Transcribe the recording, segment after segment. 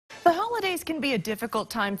The holidays can be a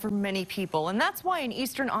difficult time for many people, and that's why an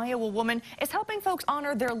eastern Iowa woman is helping folks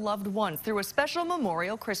honor their loved ones through a special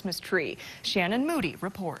memorial Christmas tree. Shannon Moody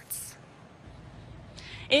reports.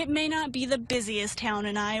 It may not be the busiest town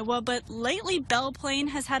in Iowa, but lately Belle Plaine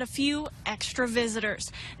has had a few extra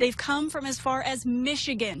visitors. They've come from as far as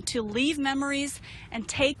Michigan to leave memories and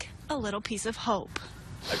take a little piece of hope.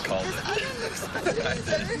 I called it.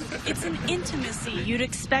 It's an intimacy you'd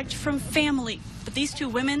expect from family, but these two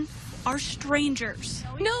women are strangers.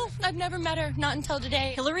 No, I've never met her, not until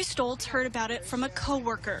today. Hillary Stoltz heard about it from a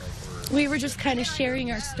coworker. We were just kind of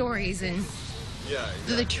sharing our stories, and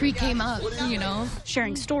the tree came up, you know.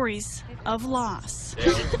 Sharing stories of loss.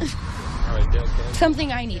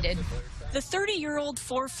 Something I needed. The 30-year-old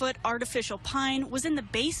 4-foot artificial pine was in the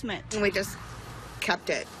basement. And we just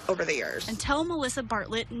kept it over the years. Until Melissa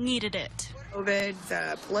Bartlett needed it. COVID,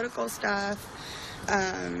 the political stuff,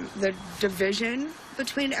 the division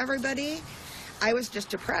between everybody, I was just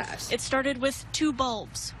depressed. It started with 2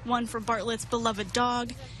 bulbs, one for Bartlett's beloved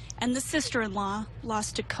dog and the sister-in-law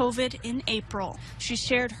lost to COVID in April. She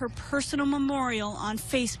shared her personal memorial on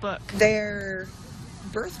Facebook. Their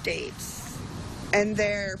birth dates and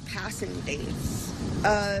their passing dates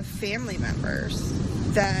of family members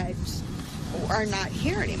that are not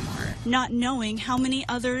here anymore. Not knowing how many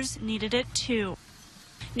others needed it too.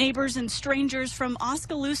 Neighbors and strangers from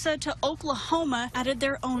Oskaloosa to Oklahoma added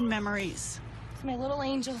their own memories. It's my little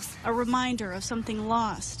angels. A reminder of something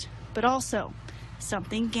lost, but also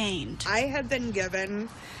something gained. I have been given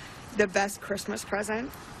the best Christmas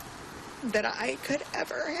present that I could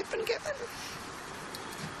ever have been given.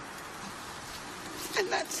 And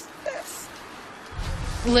that's this.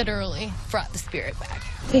 Literally brought the spirit back.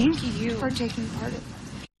 Thank you for taking part of